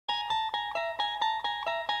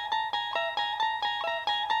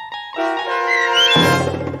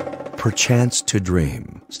Perchance to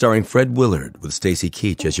Dream, starring Fred Willard with Stacy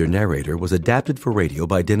Keach as your narrator, was adapted for radio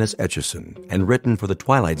by Dennis Etchison and written for The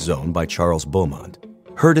Twilight Zone by Charles Beaumont.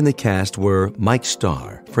 Heard in the cast were Mike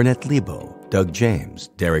Starr, Fernette Lebo, Doug James,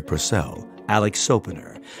 Derek Purcell, Alex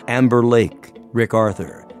Sopener, Amber Lake, Rick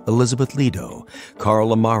Arthur, Elizabeth Lido,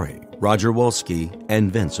 Carl Amari, Roger Wolski,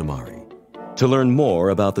 and Vince Amari. To learn more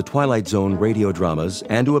about the Twilight Zone radio dramas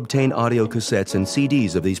and to obtain audio cassettes and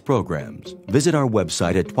CDs of these programs, visit our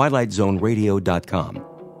website at twilightzoneradio.com.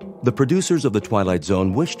 The producers of The Twilight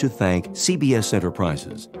Zone wish to thank CBS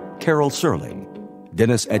Enterprises, Carol Serling,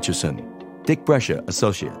 Dennis Etchison, Dick Brescia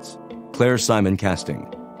Associates, Claire Simon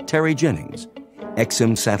Casting, Terry Jennings,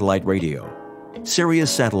 XM Satellite Radio,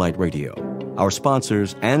 Sirius Satellite Radio, our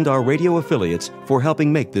sponsors, and our radio affiliates for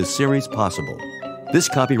helping make this series possible. This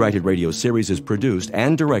copyrighted radio series is produced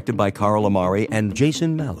and directed by Carl Amari and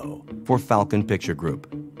Jason Mallow for Falcon Picture Group.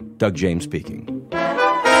 Doug James speaking.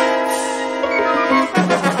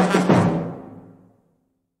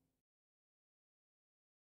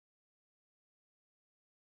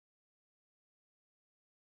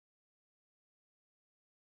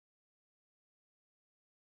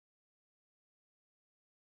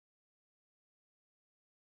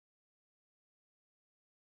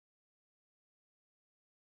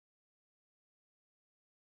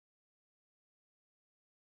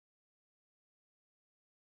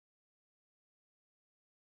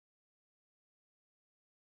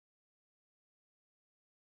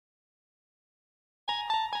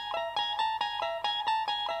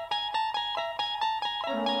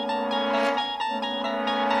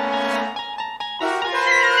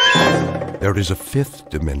 There is a fifth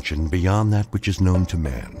dimension beyond that which is known to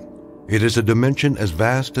man. It is a dimension as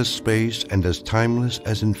vast as space and as timeless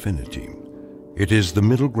as infinity. It is the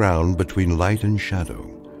middle ground between light and shadow,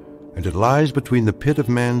 and it lies between the pit of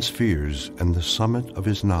man's fears and the summit of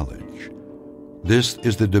his knowledge. This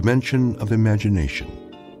is the dimension of imagination.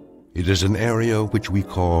 It is an area which we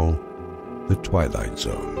call the Twilight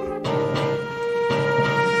Zone.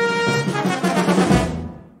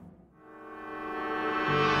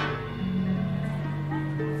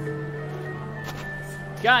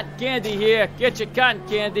 Cotton candy here. Get your cotton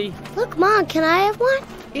candy. Look, Mom, can I have one?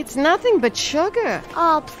 It's nothing but sugar.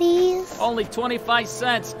 Oh, please. Only 25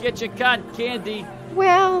 cents. Get your cotton candy.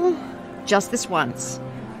 Well, just this once.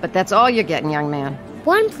 But that's all you're getting, young man.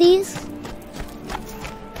 One, please.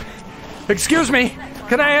 Excuse me,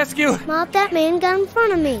 can I ask you? Mom, that man got in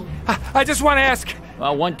front of me. I just want to ask.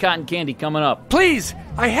 One cotton candy coming up. Please,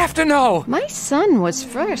 I have to know. My son was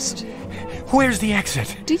first. Where's the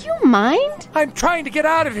exit? Do you mind? I'm trying to get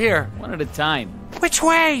out of here. One at a time. Which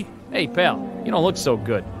way? Hey, pal, you don't look so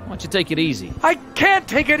good. Why don't you take it easy? I can't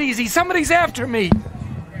take it easy. Somebody's after me.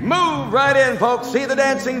 Move right in, folks. See the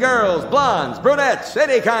dancing girls, blondes, brunettes,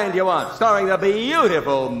 any kind you want. Starring the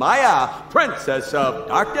beautiful Maya, Princess of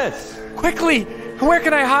Darkness. Quickly, where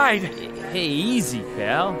can I hide? Hey, easy,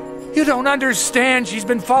 pal. You don't understand. She's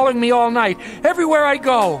been following me all night, everywhere I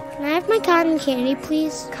go. Can I have my cotton candy,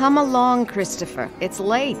 please? Come along, Christopher. It's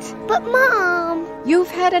late. But, Mom... You've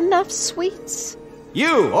had enough sweets.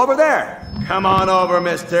 You, over there. Come on over,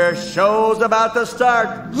 mister. Show's about to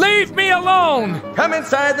start. Leave me alone! Come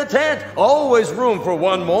inside the tent. Always room for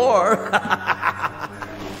one more.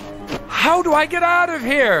 How do I get out of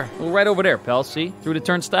here? Well, right over there, pal. See? Through the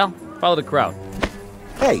turnstile. Follow the crowd.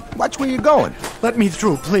 Hey, watch where you're going. Let me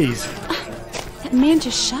through, please. That man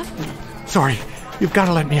just shoved me. Sorry, you've got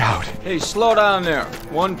to let me out. Hey, slow down there.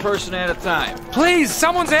 One person at a time. Please,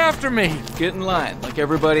 someone's after me. Get in line, like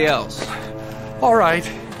everybody else. All right.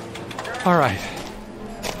 All right.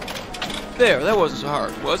 There, that wasn't so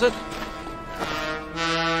hard, was it?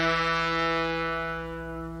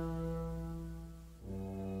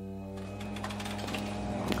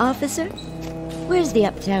 Officer, where's the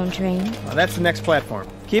uptown train? That's the next platform.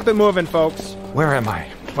 Keep it moving, folks. Where am I?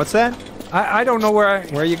 What's that? I don't know where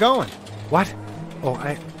Where are you going? What? Oh,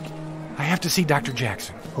 I have to see Dr.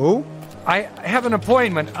 Jackson. Who? I have an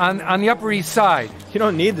appointment on the Upper East Side. You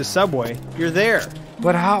don't need the subway. You're there.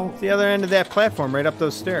 But how? It's the other end of that platform, right up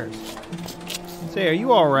those stairs. Say, are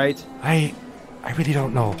you all right? I really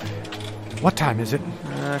don't know. What time is it?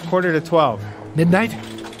 11:45. Midnight?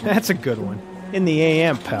 That's a good one. In the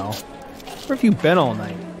AM, pal. Where have you been all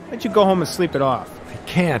night? Why don't you go home and sleep it off? I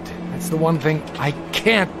can't. That's the one thing I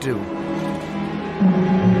can't do.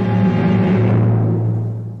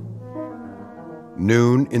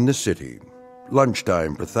 Noon in the city.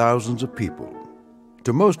 Lunchtime for thousands of people.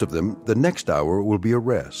 To most of them, the next hour will be a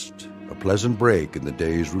rest, a pleasant break in the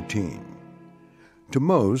day's routine. To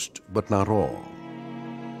most, but not all.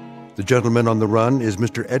 The gentleman on the run is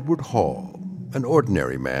Mr. Edward Hall, an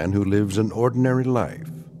ordinary man who lives an ordinary life.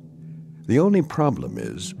 The only problem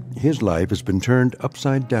is his life has been turned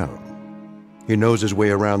upside down. He knows his way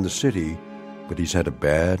around the city, but he's had a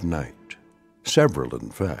bad night. Several,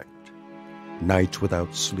 in fact. Nights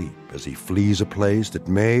without sleep as he flees a place that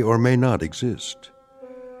may or may not exist.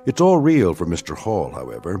 It's all real for Mr. Hall,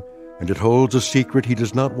 however, and it holds a secret he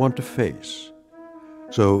does not want to face.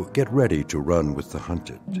 So get ready to run with the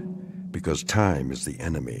hunted, because time is the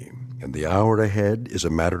enemy, and the hour ahead is a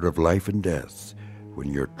matter of life and death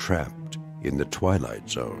when you're trapped in the Twilight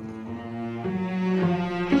Zone.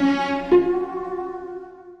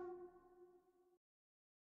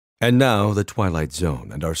 And now, The Twilight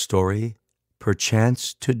Zone and our story,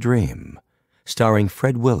 Perchance to Dream, starring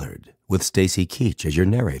Fred Willard, with Stacy Keach as your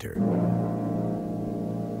narrator.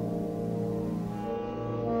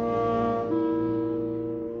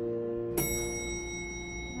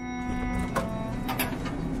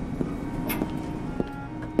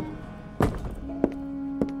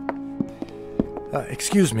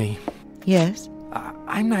 Excuse me. Yes?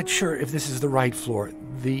 I'm not sure if this is the right floor.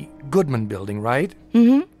 The Goodman building, right?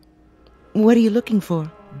 Mm-hmm. What are you looking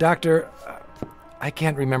for? Doctor, I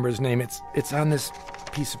can't remember his name. It's on this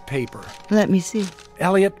piece of paper. Let me see.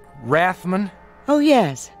 Elliot Rathman? Oh,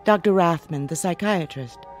 yes. Dr. Rathman, the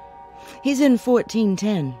psychiatrist. He's in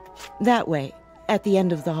 1410. That way, at the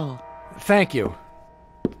end of the hall. Thank you.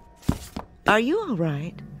 Are you all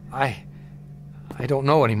right? I don't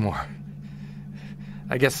know anymore.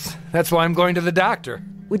 I guess that's why I'm going to the doctor.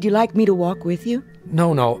 Would you like me to walk with you?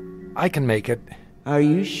 No, I can make it. Are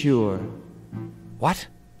you sure? What?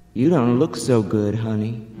 You don't look so good,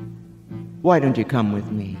 honey. Why don't you come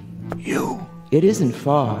with me? You? It isn't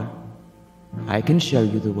far. I can show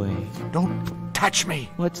you the way. Don't touch me.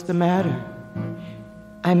 What's the matter?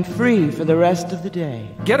 I'm free for the rest of the day.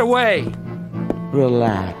 Get away!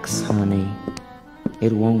 Relax, honey.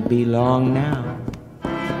 It won't be long now.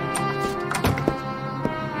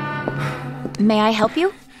 May I help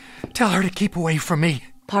you? Tell her to keep away from me.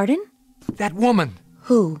 Pardon? That woman.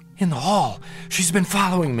 Who? In the hall. She's been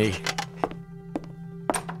following me.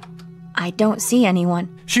 I don't see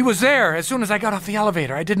anyone. She was there as soon as I got off the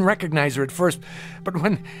elevator. I didn't recognize her at first, but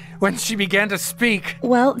when she began to speak...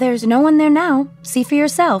 Well, there's no one there now. See for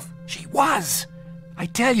yourself. She was. I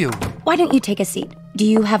tell you. Why don't you take a seat? Do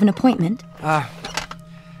you have an appointment? I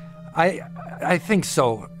think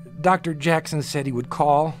so. Dr. Jackson said he would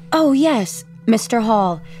call. Oh, yes. Mr.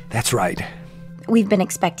 Hall. That's right. We've been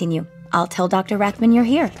expecting you. I'll tell Dr. Rathman you're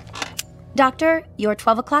here. Doctor, your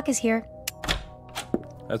 12 o'clock is here.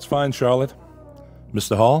 That's fine, Charlotte.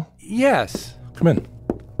 Mr. Hall? Yes. Come in.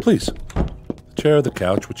 Please. The chair or the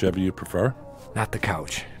couch, whichever you prefer. Not the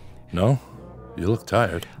couch. No? You look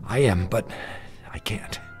tired. I am, but I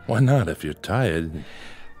can't. Why not? If you're tired...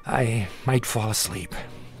 I might fall asleep.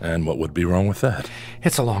 And what would be wrong with that?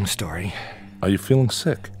 It's a long story. Are you feeling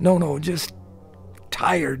sick? No, just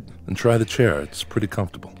tired. Then try the chair. It's pretty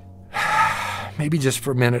comfortable. Maybe just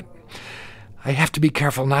for a minute. I have to be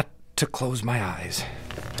careful not to close my eyes.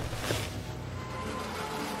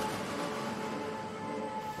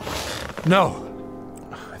 No.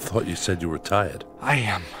 I thought you said you were tired. I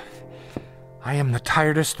am. I am the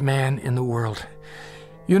tiredest man in the world.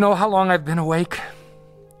 You know how long I've been awake?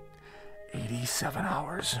 87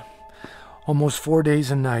 hours. Almost 4 days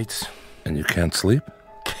and nights. And you can't sleep?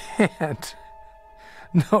 Can't.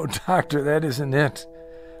 No, doctor, that isn't it.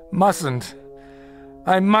 Mustn't.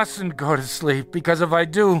 I mustn't go to sleep, because if I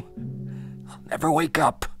do, I'll never wake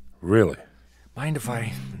up. Really? Mind if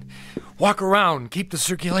I walk around, keep the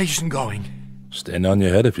circulation going? Stand on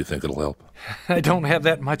your head if you think it'll help. I don't have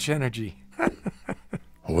that much energy.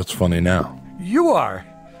 What's funny now? You are.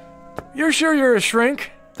 You're sure you're a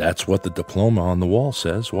shrink? That's what the diploma on the wall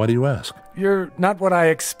says. Why do you ask? You're not what I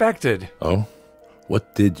expected. Oh?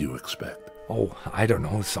 What did you expect? Oh, I don't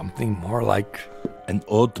know, something more like... An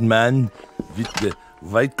old man with the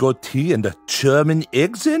white goatee and a German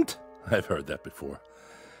accent? I've heard that before.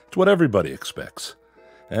 It's what everybody expects.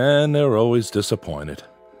 And they're always disappointed.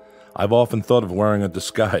 I've often thought of wearing a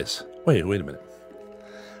disguise. Wait a minute.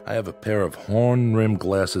 I have a pair of horn-rimmed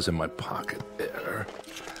glasses in my pocket. There.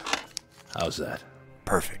 How's that?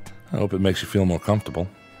 Perfect. I hope it makes you feel more comfortable.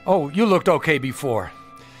 Oh, you looked okay before.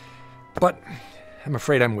 But I'm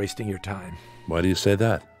afraid I'm wasting your time. Why do you say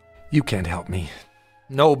that? You can't help me.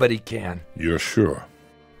 Nobody can. You're sure?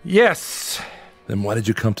 Yes. Then why did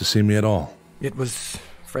you come to see me at all? It was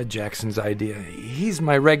Fred Jackson's idea. He's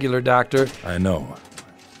my regular doctor. I know.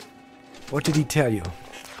 What did he tell you?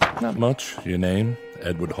 Not much. Your name,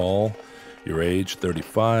 Edward Hall. Your age,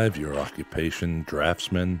 35. Your occupation,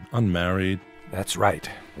 draftsman. Unmarried. That's right.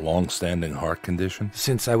 Long-standing heart condition?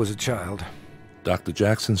 Since I was a child. Dr.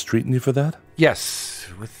 Jackson's treating you for that? Yes,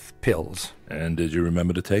 with pills. And did you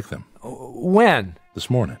remember to take them? When? This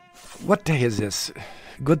morning. What day is this?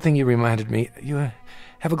 Good thing you reminded me. You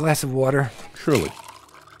have a glass of water? Surely.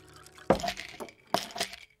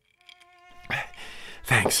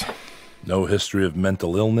 Thanks. No history of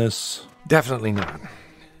mental illness? Definitely not.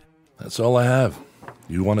 That's all I have.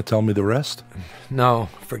 You want to tell me the rest? No,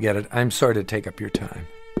 forget it. I'm sorry to take up your time.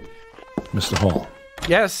 Mr. Hall.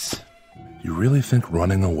 Yes? You really think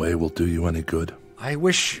running away will do you any good? I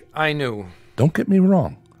wish I knew. Don't get me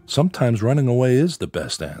wrong. Sometimes running away is the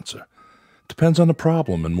best answer. Depends on the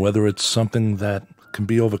problem and whether it's something that can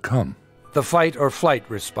be overcome. The fight or flight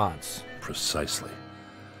response. Precisely.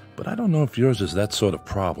 But I don't know if yours is that sort of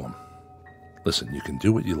problem. Listen, you can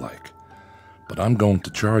do what you like, but I'm going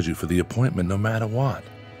to charge you for the appointment no matter what.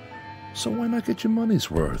 So why not get your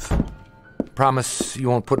money's worth? Promise you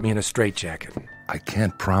won't put me in a straitjacket. I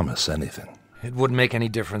can't promise anything. It wouldn't make any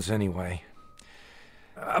difference anyway.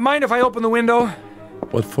 Mind if I open the window?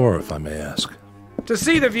 What for, if I may ask? To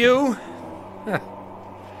see the view.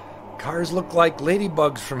 Cars look like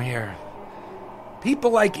ladybugs from here.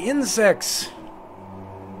 People like insects.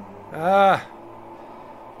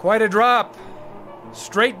 Quite a drop.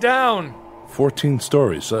 Straight down. 14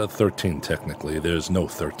 stories, 13 technically. There's no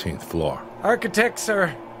 13th floor. Architects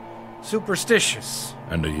are superstitious.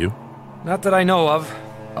 And are you? Not that I know of.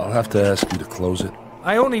 I'll have to ask you to close it.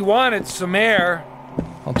 I only wanted some air.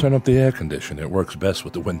 I'll turn up the air conditioner. It works best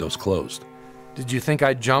with the windows closed. Did you think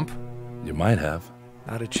I'd jump? You might have.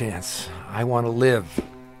 Not a chance. I want to live.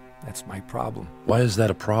 That's my problem. Why is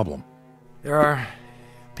that a problem? There are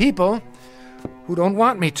people who don't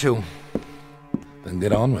want me to. Then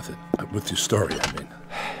get on with it. With your story, I mean.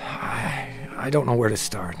 I don't know where to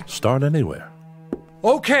start. Start anywhere.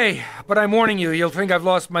 Okay, but I'm warning you, you'll think I've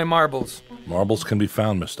lost my marbles. Marbles can be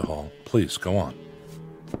found, Mr. Hall. Please, go on.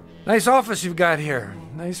 Nice office you've got here.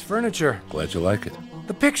 Nice furniture. Glad you like it.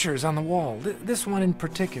 The pictures on the wall. This one in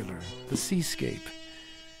particular. The seascape.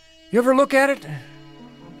 You ever look at it?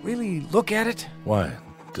 Really look at it? Why?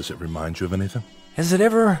 Does it remind you of anything? Has it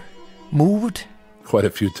ever moved? Quite a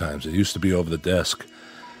few times. It used to be over the desk.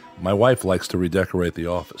 My wife likes to redecorate the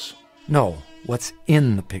office. No, what's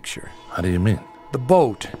in the picture? How do you mean? The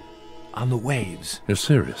boat on the waves. You're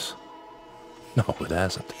serious? No, it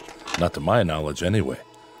hasn't. Not to my knowledge, anyway.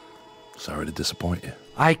 Sorry to disappoint you.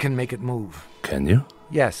 I can make it move. Can you?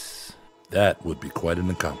 Yes. That would be quite an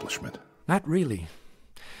accomplishment. Not really.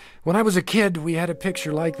 When I was a kid, we had a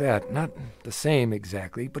picture like that. Not the same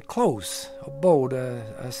exactly, but close. A boat,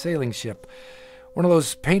 a sailing ship. One of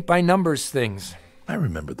those paint-by-numbers things. I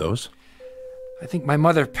remember those. I think my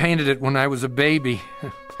mother painted it when I was a baby.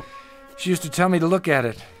 She used to tell me to look at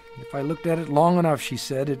it. If I looked at it long enough, she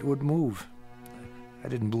said, it would move. I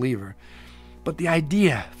didn't believe her. But the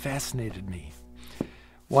idea fascinated me.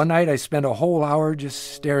 One night I spent a whole hour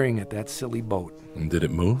just staring at that silly boat. And did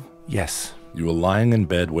it move? Yes. You were lying in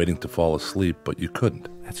bed waiting to fall asleep, but you couldn't.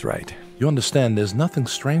 That's right. You understand, there's nothing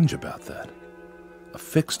strange about that. A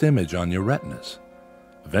fixed image on your retinas.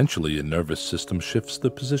 Eventually, your nervous system shifts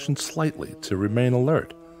the position slightly to remain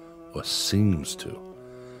alert, or seems to.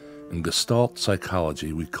 In Gestalt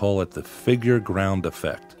psychology, we call it the figure ground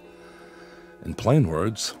effect. In plain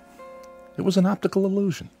words, it was an optical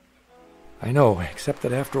illusion. I know, except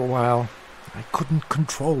that after a while, I couldn't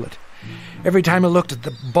control it. Every time I looked at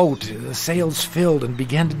the boat, the sails filled and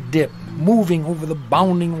began to dip, moving over the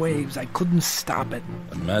bounding waves. I couldn't stop it.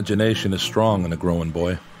 Imagination is strong in a growing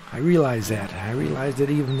boy. I realized that. I realized it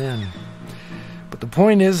even then. But the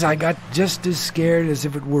point is, I got just as scared as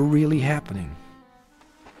if it were really happening.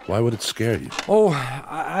 Why would it scare you? Oh,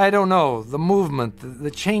 I don't know. The movement,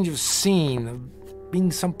 the change of scene, of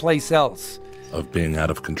being someplace else. Of being out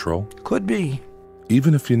of control? Could be.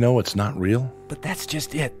 Even if you know it's not real? But that's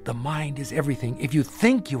just it. The mind is everything. If you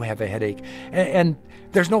think you have a headache, and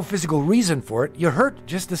there's no physical reason for it, you hurt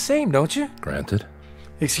just the same, don't you? Granted.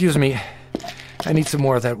 Excuse me. I need some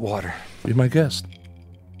more of that water. Be my guest.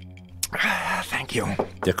 Thank you.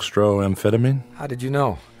 Dextroamphetamine? How did you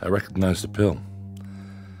know? I recognize the pill.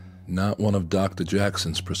 Not one of Dr.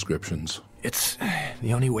 Jackson's prescriptions. It's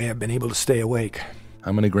the only way I've been able to stay awake.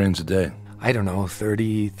 How many grains a day? I don't know,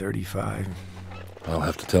 30, 35. I'll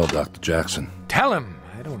have to tell Dr. Jackson. Tell him!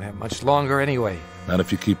 I don't have much longer anyway. Not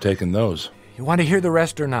if you keep taking those. You want to hear the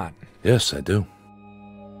rest or not? Yes, I do.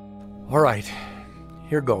 All right.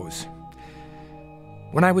 Here goes.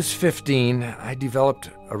 When I was 15, I developed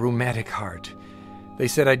a rheumatic heart. They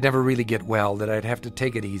said I'd never really get well, that I'd have to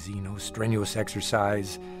take it easy, no strenuous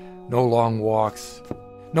exercise, no long walks.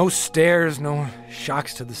 No stairs, no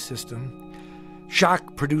shocks to the system.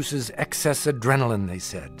 Shock produces excess adrenaline, they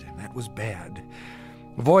said. That was bad.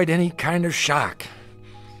 Avoid any kind of shock.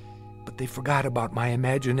 But they forgot about my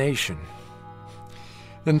imagination.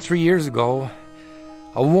 Then 3 years ago,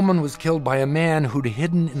 a woman was killed by a man who'd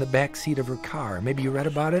hidden in the back seat of her car. Maybe you read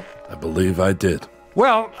about it? I believe I did.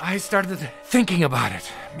 Well, I started thinking about it.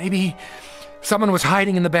 Maybe someone was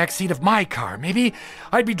hiding in the back seat of my car. Maybe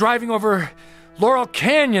I'd be driving over Laurel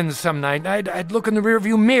Canyon some night. I'd look in the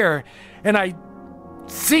rearview mirror, and I'd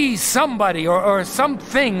see somebody or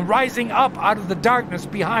something rising up out of the darkness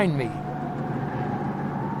behind me.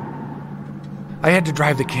 I had to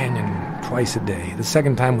drive the canyon twice a day. The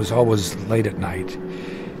second time was always late at night.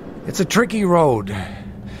 It's a tricky road.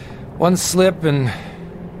 One slip and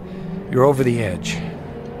you're over the edge.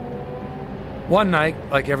 One night,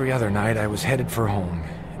 like every other night, I was headed for home.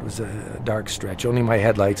 It was a dark stretch, only my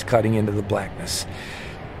headlights cutting into the blackness.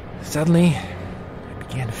 Suddenly, I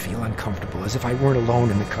began to feel uncomfortable, as if I weren't alone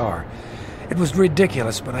in the car. It was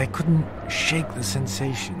ridiculous, but I couldn't shake the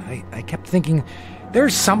sensation. I kept thinking,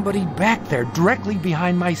 there's somebody back there, directly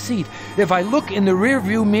behind my seat. If I look in the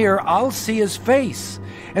rearview mirror, I'll see his face,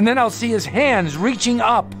 and then I'll see his hands reaching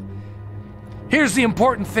up. Here's the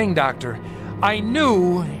important thing, Doctor. I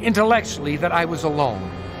knew intellectually that I was alone,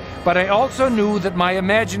 but I also knew that my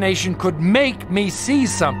imagination could make me see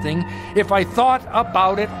something if I thought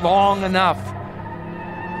about it long enough.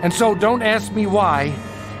 And so don't ask me why,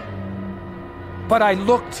 but I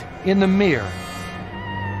looked in the mirror.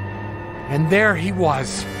 And there he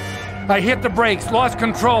was. I hit the brakes, lost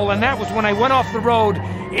control, and that was when I went off the road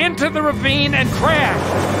into the ravine and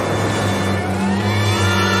crashed.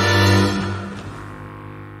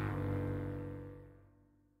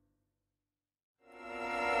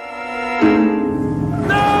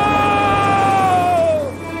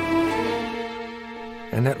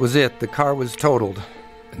 And that was it. The car was totaled.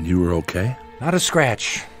 And you were okay? Not a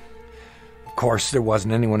scratch. Of course, there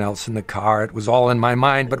wasn't anyone else in the car. It was all in my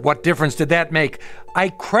mind, but what difference did that make? I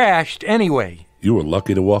crashed anyway. You were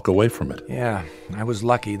lucky to walk away from it. Yeah, I was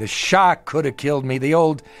lucky. The shock could have killed me, the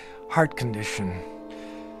old heart condition.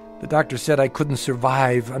 The doctor said I couldn't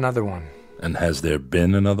survive another one. And has there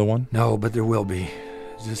been another one? No, but there will be.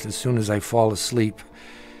 Just as soon as I fall asleep.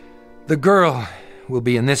 The girl will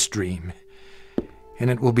be in this dream, and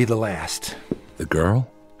it will be the last. The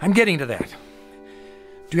girl? I'm getting to that.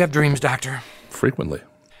 Do you have dreams, Doctor? Frequently.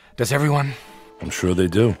 Does everyone? I'm sure they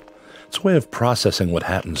do. It's a way of processing what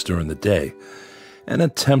happens during the day, an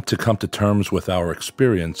attempt to come to terms with our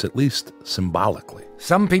experience, at least symbolically.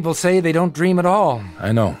 Some people say they don't dream at all.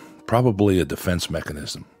 I know. Probably a defense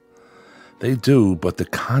mechanism. They do, but the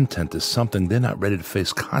content is something they're not ready to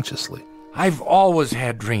face consciously. I've always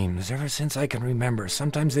had dreams, ever since I can remember.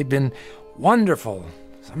 Sometimes they've been wonderful,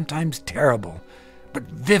 sometimes terrible, but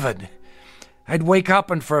vivid. I'd wake up,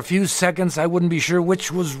 and for a few seconds I wouldn't be sure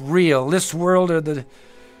which was real, this world or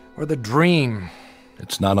the dream.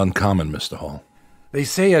 It's not uncommon, Mr. Hall. They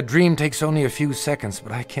say a dream takes only a few seconds,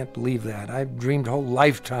 but I can't believe that. I've dreamed whole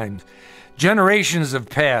lifetimes. Generations have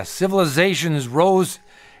passed. Civilizations rose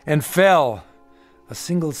and fell. A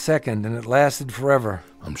single second, and it lasted forever.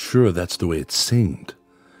 I'm sure that's the way it seemed.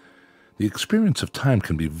 The experience of time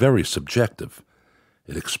can be very subjective.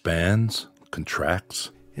 It expands,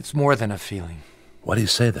 contracts. It's more than a feeling. Why do you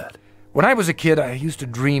say that? When I was a kid, I used to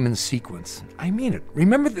dream in sequence. I mean it.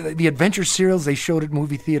 Remember the adventure serials they showed at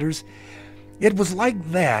movie theaters? It was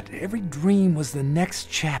like that. Every dream was the next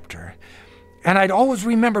chapter. And I'd always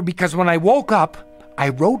remember because when I woke up, I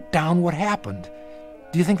wrote down what happened.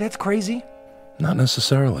 Do you think that's crazy? Not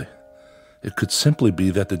necessarily. It could simply be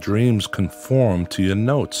that the dreams conform to your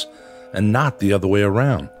notes and not the other way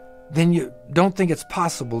around. Then you don't think it's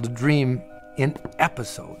possible to dream in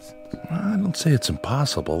episodes? I don't say it's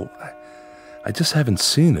impossible. I just haven't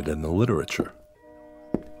seen it in the literature.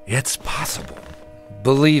 It's possible.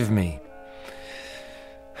 Believe me.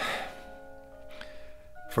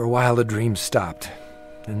 For a while, the dream stopped.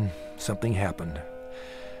 Then something happened.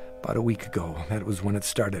 About a week ago, that was when it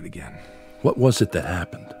started again. What was it that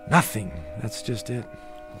happened? Nothing. That's just it.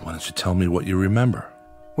 Why don't you tell me what you remember?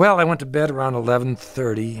 Well, I went to bed around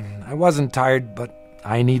 11:30. I wasn't tired, but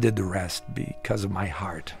I needed the rest because of my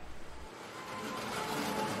heart.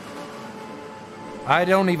 I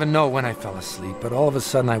don't even know when I fell asleep, but all of a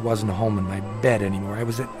sudden I wasn't home in my bed anymore. I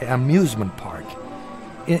was at an amusement park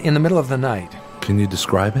in the middle of the night. Can you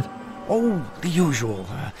describe it? Oh, the usual.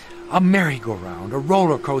 A merry-go-round, a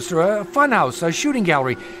roller coaster, a funhouse, a shooting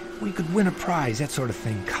gallery. We could win a prize, that sort of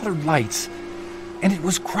thing. Colored lights. And it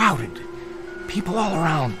was crowded. People all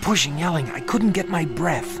around, pushing, yelling. I couldn't get my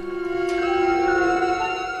breath.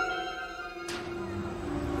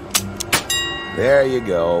 There you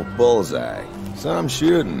go, bullseye. Some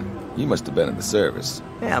shooting. You must have been in the service.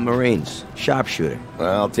 Yeah, Marines. Sharpshooter.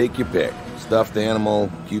 Well, take your pick. Stuffed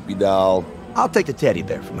animal, Cupid doll. I'll take the teddy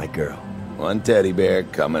bear for my girl. One teddy bear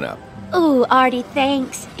coming up. Ooh, Artie,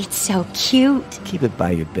 thanks. It's so cute. Keep it by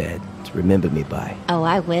your bed to remember me by. Oh,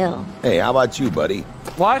 I will. Hey, how about you, buddy?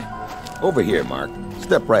 What? Over here, Mark.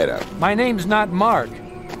 Step right up. My name's not Mark.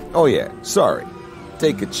 Oh, yeah, sorry.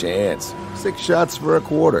 Take a chance. 6 shots for a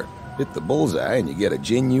quarter. Hit the bullseye and you get a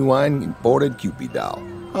genuine imported Cupid doll.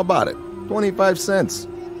 How about it? 25 cents.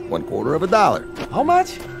 1/4 of a dollar. How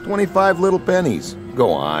much? 25 little pennies.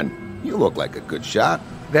 Go on. You look like a good shot.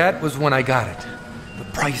 That was when I got it. The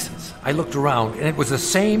prices. I looked around, and it was the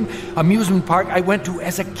same amusement park I went to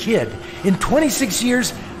as a kid. In 26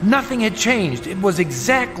 years, nothing had changed. It was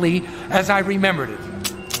exactly as I remembered it.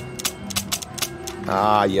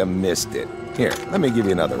 Ah, you missed it. Here, let me give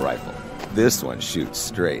you another rifle. This one shoots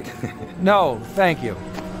straight. No, thank you.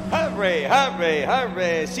 Hurry, hurry,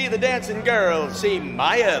 hurry. See the dancing girls. See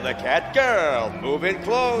Maya, the cat girl. Move in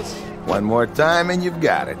close. One more time and you've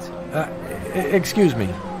got it. Excuse me.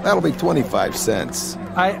 That'll be 25 cents.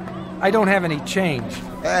 I don't have any change.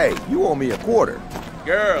 Hey, you owe me a quarter.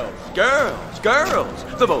 Girls, girls, girls.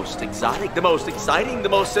 The most exotic, the most exciting, the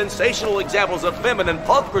most sensational examples of feminine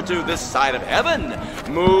pulchritude this side of heaven.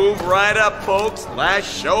 Move right up, folks. Last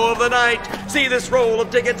show of the night. See this roll of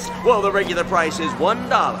tickets? Well, the regular price is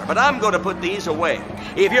 $1, but I'm going to put these away.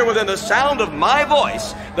 If you're within the sound of my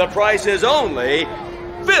voice, the price is only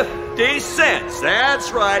 50 cents.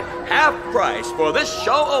 That's right, half price for this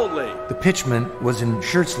show only. The pitchman was in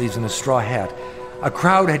shirt sleeves and a straw hat. A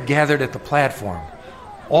crowd had gathered at the platform.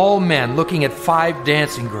 All men looking at 5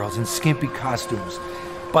 dancing girls in skimpy costumes.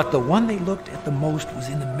 But the one they looked at the most was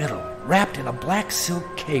in the middle, wrapped in a black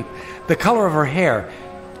silk cape, the color of her hair.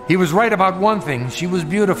 He was right about one thing. She was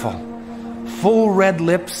beautiful. Full red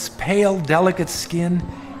lips, pale, delicate skin,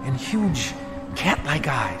 and huge, cat-like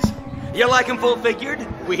eyes. You like 'em full-figured?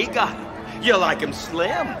 We got 'em. You like 'em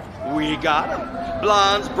slim? We got 'em.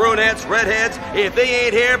 Blondes, brunettes, redheads, if they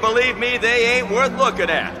ain't here, believe me, they ain't worth looking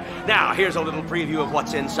at. Now, here's a little preview of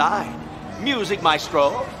what's inside. Music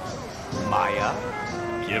maestro, Maya,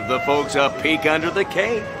 give the folks a peek under the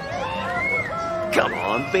cape. Come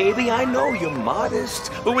on, baby, I know you're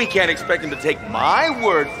modest, but we can't expect them to take my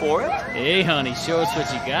word for it. Hey, honey, show us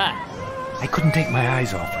what you got. I couldn't take my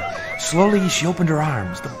eyes off her. Slowly, she opened her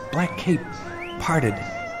arms. The black cape parted,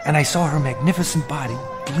 and I saw her magnificent body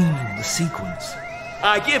gleaming with sequins.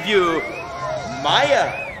 I give you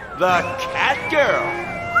Maya, the cat girl.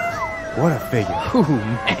 What a figure. Ooh,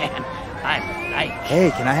 man, I like.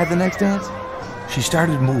 Hey, can I have the next dance? She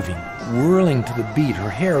started moving, whirling to the beat, her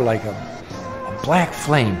hair like a black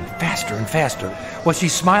flame, faster and faster. Was she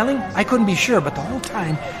smiling? I couldn't be sure, but the whole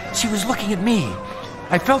time she was looking at me.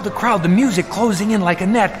 I felt the crowd, the music closing in like a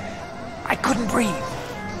net. I couldn't breathe.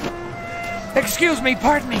 Excuse me,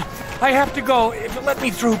 pardon me. I have to go. If you let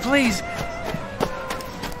me through, please.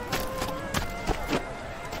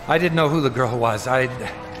 I didn't know who the girl was.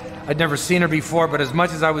 I'd never seen her before, but as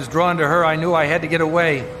much as I was drawn to her, I knew I had to get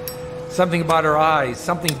away. Something about her eyes,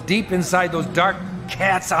 something deep inside those dark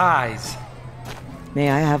cat's eyes. May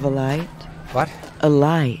I have a light? What? A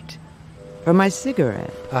light. For my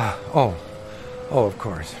cigarette. Oh, of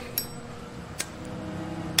course.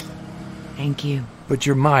 Thank you. But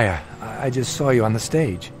you're Maya. I just saw you on the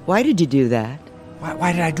stage. Why did you do that?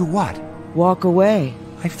 Why did I do what? Walk away.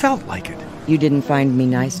 I felt like it. You didn't find me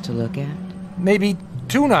nice to look at? Maybe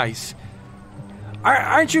too nice.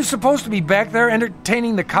 Aren't you supposed to be back there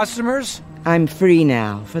entertaining the customers? I'm free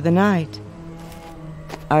now for the night.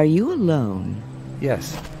 Are you alone?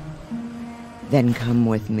 Yes. Then come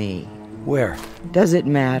with me. Where? Does it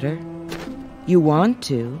matter? You want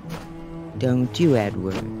to, don't you,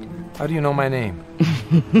 Edward? How do you know my name?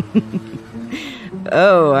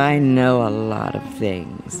 Oh, I know a lot of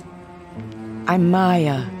things. I'm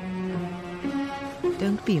Maya.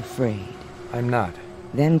 Don't be afraid. I'm not.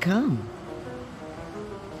 Then come.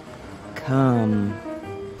 Come.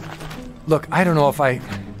 Look, I don't know if I...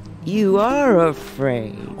 You are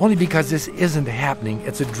afraid. Only because this isn't happening.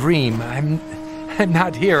 It's a dream. I'm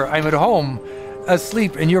not here. I'm at home,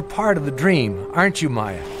 asleep, and you're part of the dream, aren't you,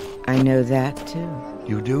 Maya? I know that, too.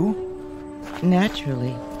 You do?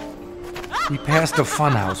 Naturally. We passed a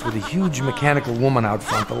funhouse with a huge mechanical woman out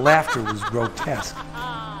front. The laughter was grotesque.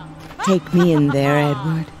 Take me in there,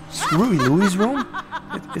 Edward. Screwy Louie's room?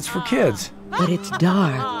 It's for kids. But it's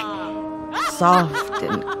dark. Soft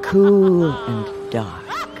and cool and dark.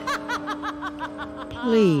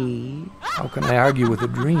 Please. How can I argue with a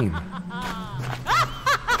dream?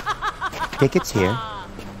 Tickets here.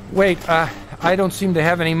 Wait, I don't seem to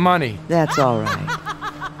have any money. That's all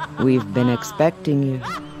right. We've been expecting you.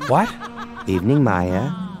 What? Evening,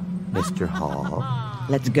 Maya. Mr. Hall.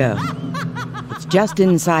 Let's go. It's just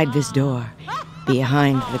inside this door,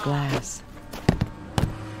 behind the glass.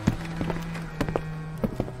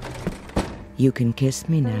 You can kiss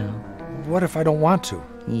me now. What if I don't want to?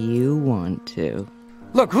 You want to.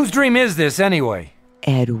 Look, whose dream is this anyway?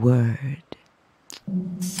 Edward.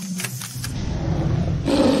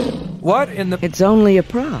 What in the... It's only a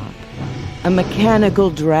prop. A mechanical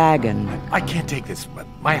dragon. I can't take this, but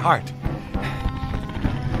my heart.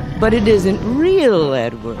 But it isn't real,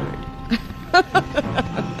 Edward.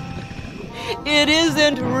 It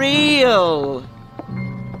isn't real.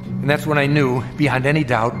 And that's when I knew, beyond any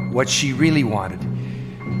doubt, what she really wanted.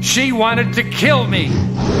 She wanted to kill me!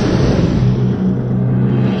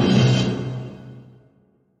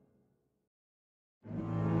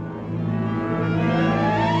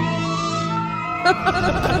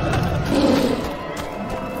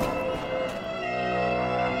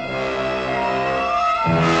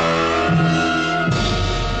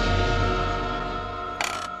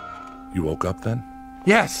 You woke up then?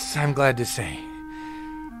 Yes, I'm glad to say.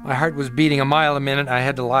 My heart was beating a mile a minute. I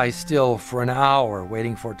had to lie still for an hour,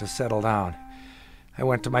 waiting for it to settle down. I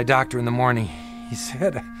went to my doctor in the morning. He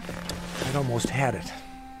said I'd almost had it.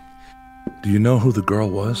 Do you know who the girl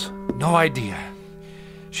was? No idea.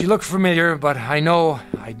 She looked familiar, but I know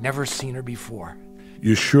I'd never seen her before.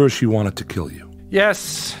 You're sure she wanted to kill you?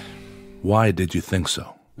 Yes. Why did you think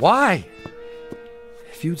so? Why?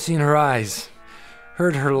 If you'd seen her eyes,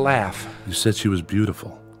 heard her laugh. You said she was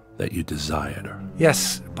beautiful, that you desired her.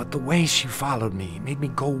 Yes, but the way she followed me made me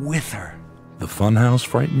go with her. The funhouse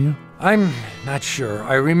frightened you? I'm not sure.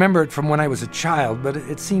 I remember it from when I was a child, but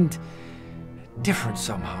it seemed different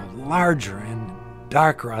somehow. Larger and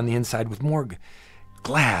darker on the inside with more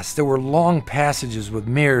glass. There were long passages with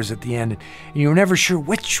mirrors at the end, and you were never sure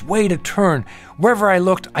which way to turn. Wherever I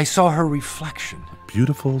looked, I saw her reflection. A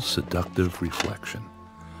beautiful, seductive reflection.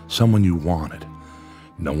 Someone you wanted.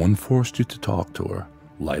 No one forced you to talk to her,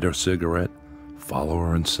 light her cigarette, follow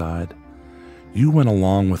her inside. You went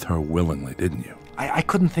along with her willingly, didn't you? I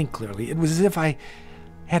couldn't think clearly. It was as if I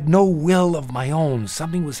had no will of my own.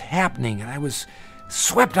 Something was happening, and I was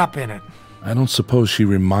swept up in it. I don't suppose she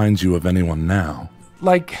reminds you of anyone now.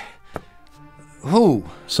 Like who?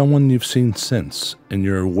 Someone you've seen since, in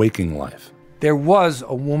your waking life. There was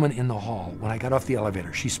a woman in the hall. When I got off the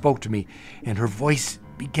elevator, she spoke to me, and her voice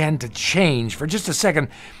began to change. For just a second,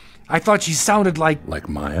 I thought she sounded like... Like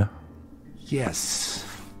Maya? Yes.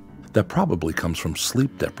 That probably comes from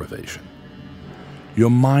sleep deprivation.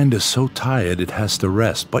 Your mind is so tired it has to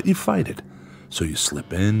rest, but you fight it. So you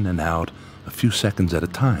slip in and out a few seconds at a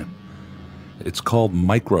time. It's called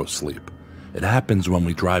microsleep. It happens when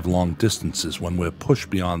we drive long distances, when we're pushed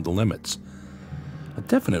beyond the limits. A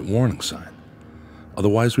definite warning sign.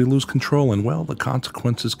 Otherwise we lose control, and well, the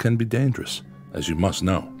consequences can be dangerous, as you must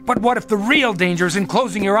know. But what if the real danger is in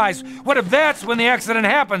closing your eyes? What if that's when the accident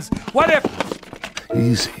happens? What if...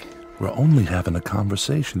 Easy. We're only having a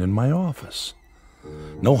conversation in my office.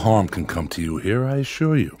 No harm can come to you here, I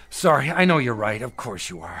assure you. Sorry, I know you're right. Of course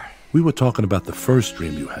you are. We were talking about the first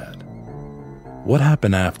dream you had. What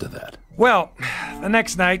happened after that? Well, the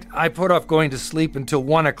next night, I put off going to sleep until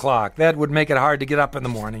 1 o'clock. That would make it hard to get up in the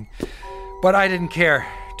morning. But I didn't care.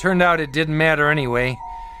 Turned out it didn't matter anyway.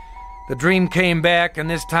 The dream came back, and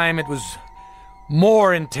this time it was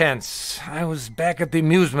more intense. I was back at the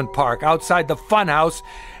amusement park, outside the funhouse,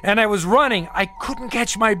 and I was running. I couldn't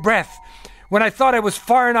catch my breath. When I thought I was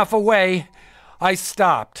far enough away, I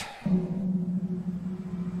stopped.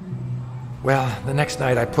 Well, the next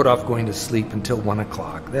night I put off going to sleep until 1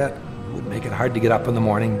 o'clock. That would make it hard to get up in the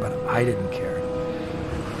morning, but I didn't care.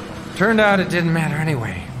 Turned out it didn't matter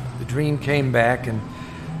anyway. The dream came back, and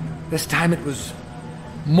this time it was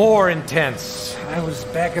more intense. I was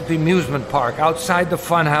back at the amusement park, outside the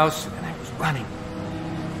funhouse, and I was running.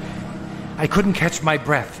 I couldn't catch my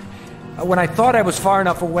breath. When I thought I was far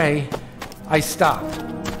enough away, I stopped.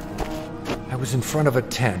 I was in front of a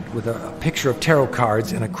tent with a picture of tarot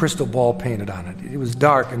cards and a crystal ball painted on it. It was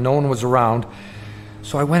dark and no one was around,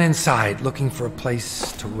 so I went inside looking for a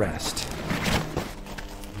place to rest.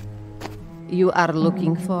 You are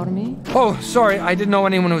looking for me? Oh, sorry, I didn't know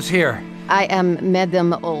anyone was here. I am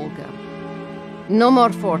Madame Olga. No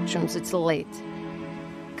more fortunes, it's late.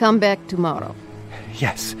 Come back tomorrow.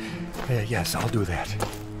 Yes, yes, I'll do that.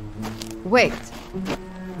 Wait.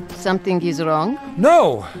 Something is wrong?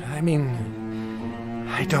 No, I mean,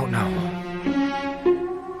 I don't know.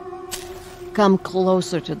 Come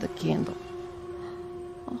closer to the candle.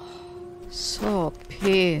 Oh, so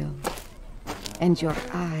pale. And your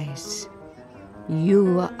eyes.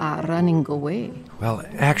 You are running away. Well,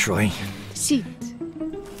 actually... Sit.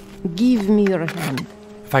 Give me your hand.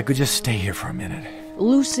 If I could just stay here for a minute.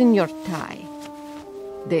 Loosen your tie.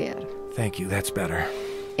 There. Thank you, that's better.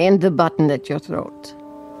 And the button at your throat.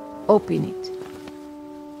 Open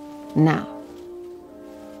it. Now.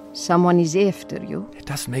 Someone is after you. It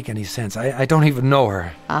doesn't make any sense. I don't even know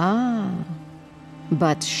her. Ah.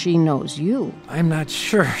 But she knows you. I'm not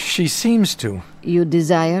sure. She seems to. You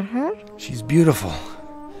desire her? She's beautiful.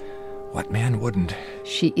 What man wouldn't?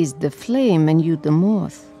 She is the flame and you the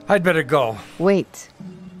moth. I'd better go. Wait.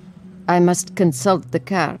 I must consult the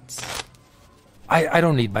cards. I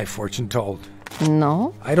don't need my fortune told.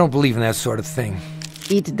 No? I don't believe in that sort of thing.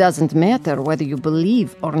 It doesn't matter whether you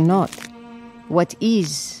believe or not. What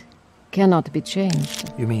is cannot be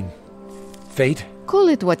changed. You mean fate? Call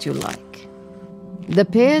it what you like. The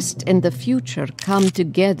past and the future come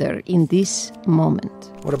together in this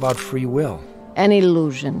moment. What about free will? An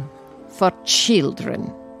illusion for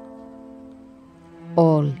children.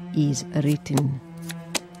 All is written.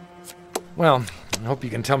 Well, I hope you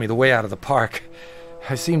can tell me the way out of the park.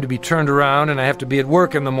 I seem to be turned around and I have to be at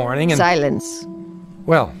work in the morning and... Silence.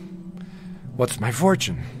 Well, what's my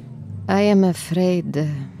fortune? I am afraid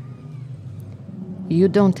you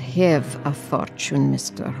don't have a fortune,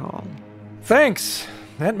 Mr. Hall. Thanks.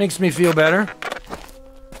 That makes me feel better.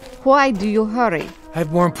 Why do you hurry? I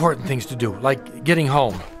have more important things to do, like getting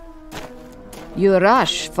home. You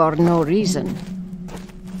rush for no reason.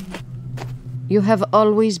 You have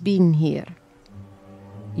always been here.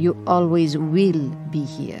 You always will be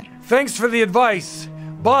here. Thanks for the advice.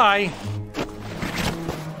 Bye.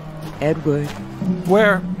 Edward.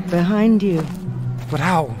 Where? Behind you. But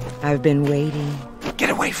how? I've been waiting. Get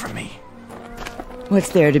away from me. What's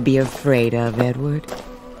there to be afraid of, Edward?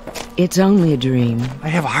 It's only a dream. I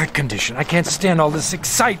have a heart condition. I can't stand all this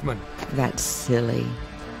excitement. That's silly.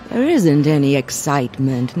 There isn't any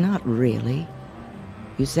excitement, not really.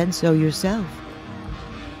 You said so yourself.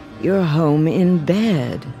 You're home in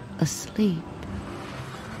bed, asleep.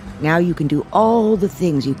 Now you can do all the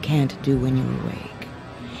things you can't do when you're awake.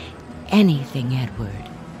 Anything, Edward.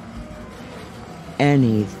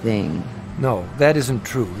 Anything. No, that isn't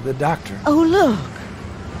true. The doctor... Oh, look!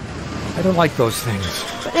 I don't like those things.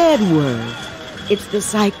 But Edward, it's the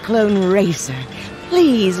Cyclone Racer.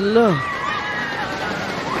 Please look.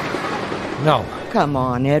 No. Come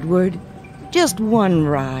on, Edward. Just one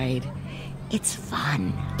ride. It's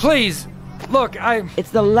fun. Please, look,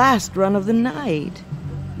 It's the last run of the night.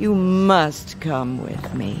 You must come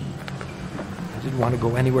with me. I didn't want to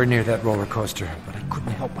go anywhere near that roller coaster, but I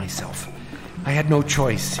couldn't help myself. I had no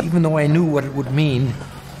choice, even though I knew what it would mean.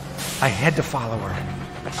 I had to follow her.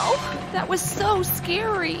 Oh, that was so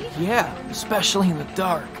scary. Yeah, especially in the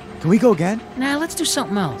dark. Can we go again? Nah, let's do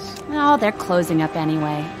something else. Oh, they're closing up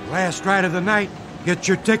anyway. Last ride of the night. Get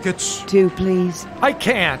your tickets. 2, please. I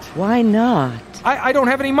can't. Why not? I don't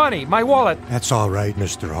have any money. My wallet. That's all right,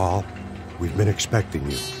 Mr. Hall. We've been expecting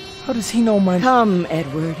you. How does he know my... Come,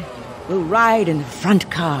 Edward. We'll ride in the front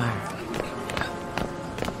car.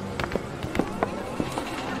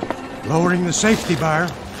 Lowering the safety bar.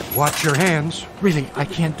 Watch your hands. Really, I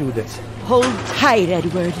can't do this. Hold tight,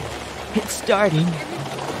 Edward. It's starting.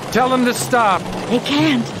 Tell them to stop. They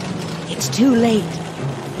can't. It's too late.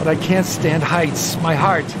 But I can't stand heights. My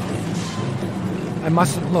heart. I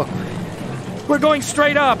mustn't look. We're going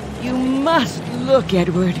straight up. You must look,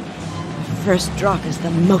 Edward. The first drop is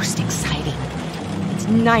the most exciting. It's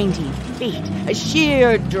 90 feet. A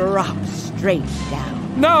sheer drop straight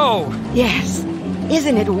down. No! Yes.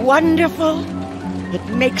 Isn't it wonderful? It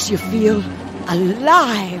makes you feel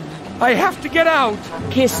alive. I have to get out.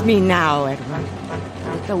 Kiss me now, Edward.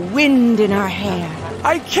 With the wind in our hair.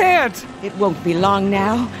 I can't. It won't be long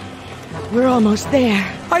now. We're almost there.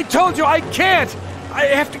 I told you I can't. I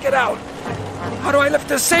have to get out. How do I lift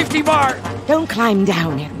the safety bar? Don't climb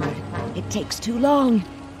down, Edward. It takes too long.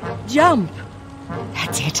 Jump.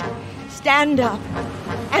 That's it. Stand up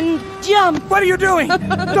and jump. What are you doing?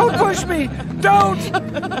 Don't push me. Don't.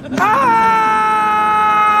 Ah!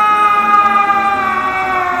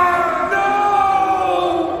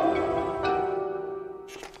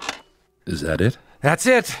 Is that it? That's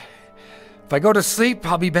it. If I go to sleep,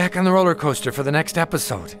 I'll be back on the roller coaster for the next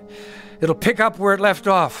episode. It'll pick up where it left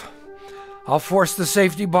off. I'll force the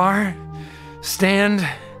safety bar, stand,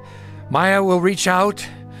 Maya will reach out,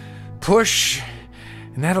 push,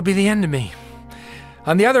 and that'll be the end of me.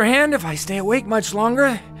 On the other hand, if I stay awake much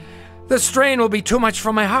longer, the strain will be too much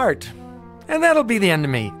for my heart, and that'll be the end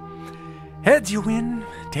of me. Heads you win,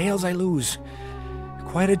 tails I lose.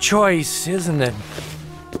 Quite a choice, isn't it?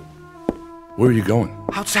 Where are you going?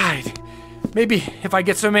 Outside. Maybe if I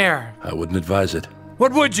get some air. I wouldn't advise it.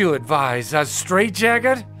 What would you advise? A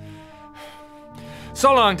straitjacket?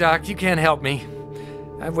 So long, Doc. You can't help me.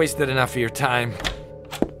 I've wasted enough of your time.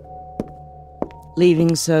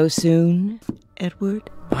 Leaving so soon, Edward?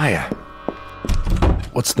 Maya.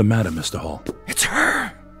 What's the matter, Mr. Hall? It's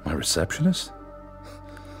her. My receptionist?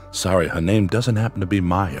 Sorry, her name doesn't happen to be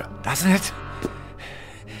Maya. Doesn't it?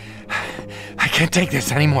 I can't take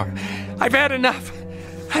this anymore. I've had enough.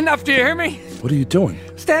 Enough, do you hear me? What are you doing?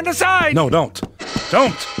 Stand aside! No, don't.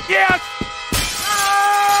 Don't! Yes!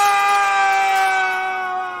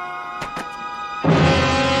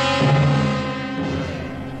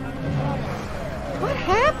 What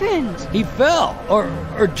happened? He fell,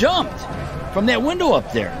 or jumped, from that window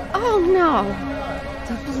up there. Oh, no.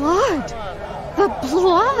 The blood. The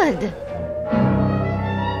blood.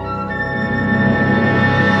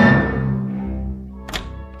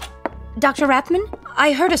 Dr. Rathman,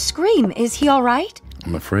 I heard a scream. Is he all right?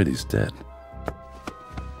 I'm afraid he's dead.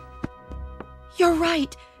 You're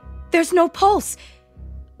right. There's no pulse.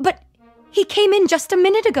 But he came in just a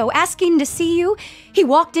minute ago asking to see you. He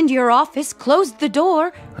walked into your office, closed the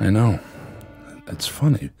door. I know. It's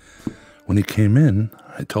funny. When he came in,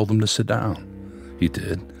 I told him to sit down. He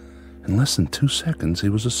did. In less than 2 seconds, he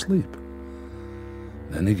was asleep.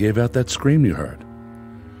 Then he gave out that scream you heard.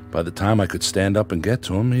 By the time I could stand up and get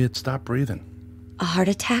to him, he had stopped breathing. A heart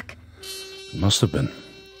attack? It must have been.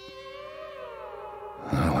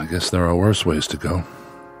 Well, I guess there are worse ways to go.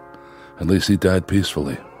 At least he died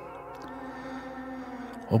peacefully.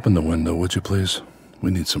 Open the window, would you please?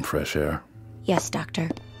 We need some fresh air. Yes, Doctor.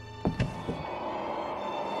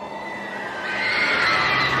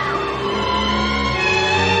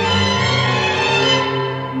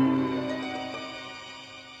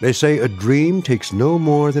 They say a dream takes no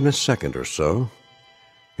more than a second or so,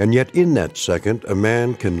 and yet in that second a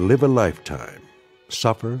man can live a lifetime,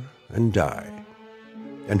 suffer and die.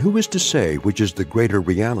 And who is to say which is the greater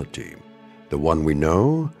reality, the one we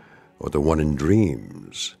know or the one in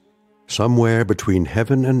dreams, somewhere between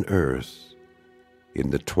heaven and earth, in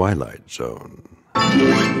the Twilight Zone?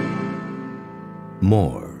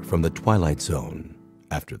 More from the Twilight Zone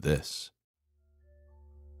after this.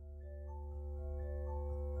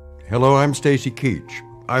 Hello, I'm Stacy Keach.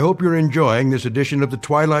 I hope you're enjoying this edition of the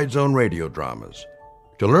Twilight Zone radio dramas.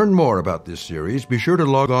 To learn more about this series, be sure to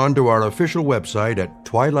log on to our official website at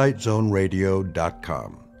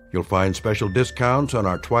twilightzoneradio.com. You'll find special discounts on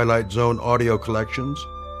our Twilight Zone audio collections,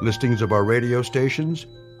 listings of our radio stations,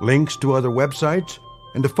 links to other websites,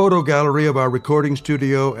 and a photo gallery of our recording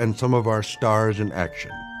studio and some of our stars in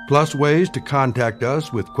action, plus ways to contact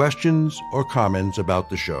us with questions or comments about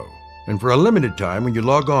the show. And for a limited time, when you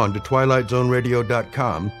log on to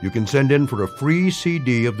twilightzoneradio.com, you can send in for a free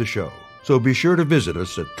CD of the show. So be sure to visit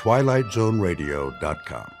us at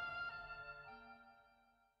twilightzoneradio.com.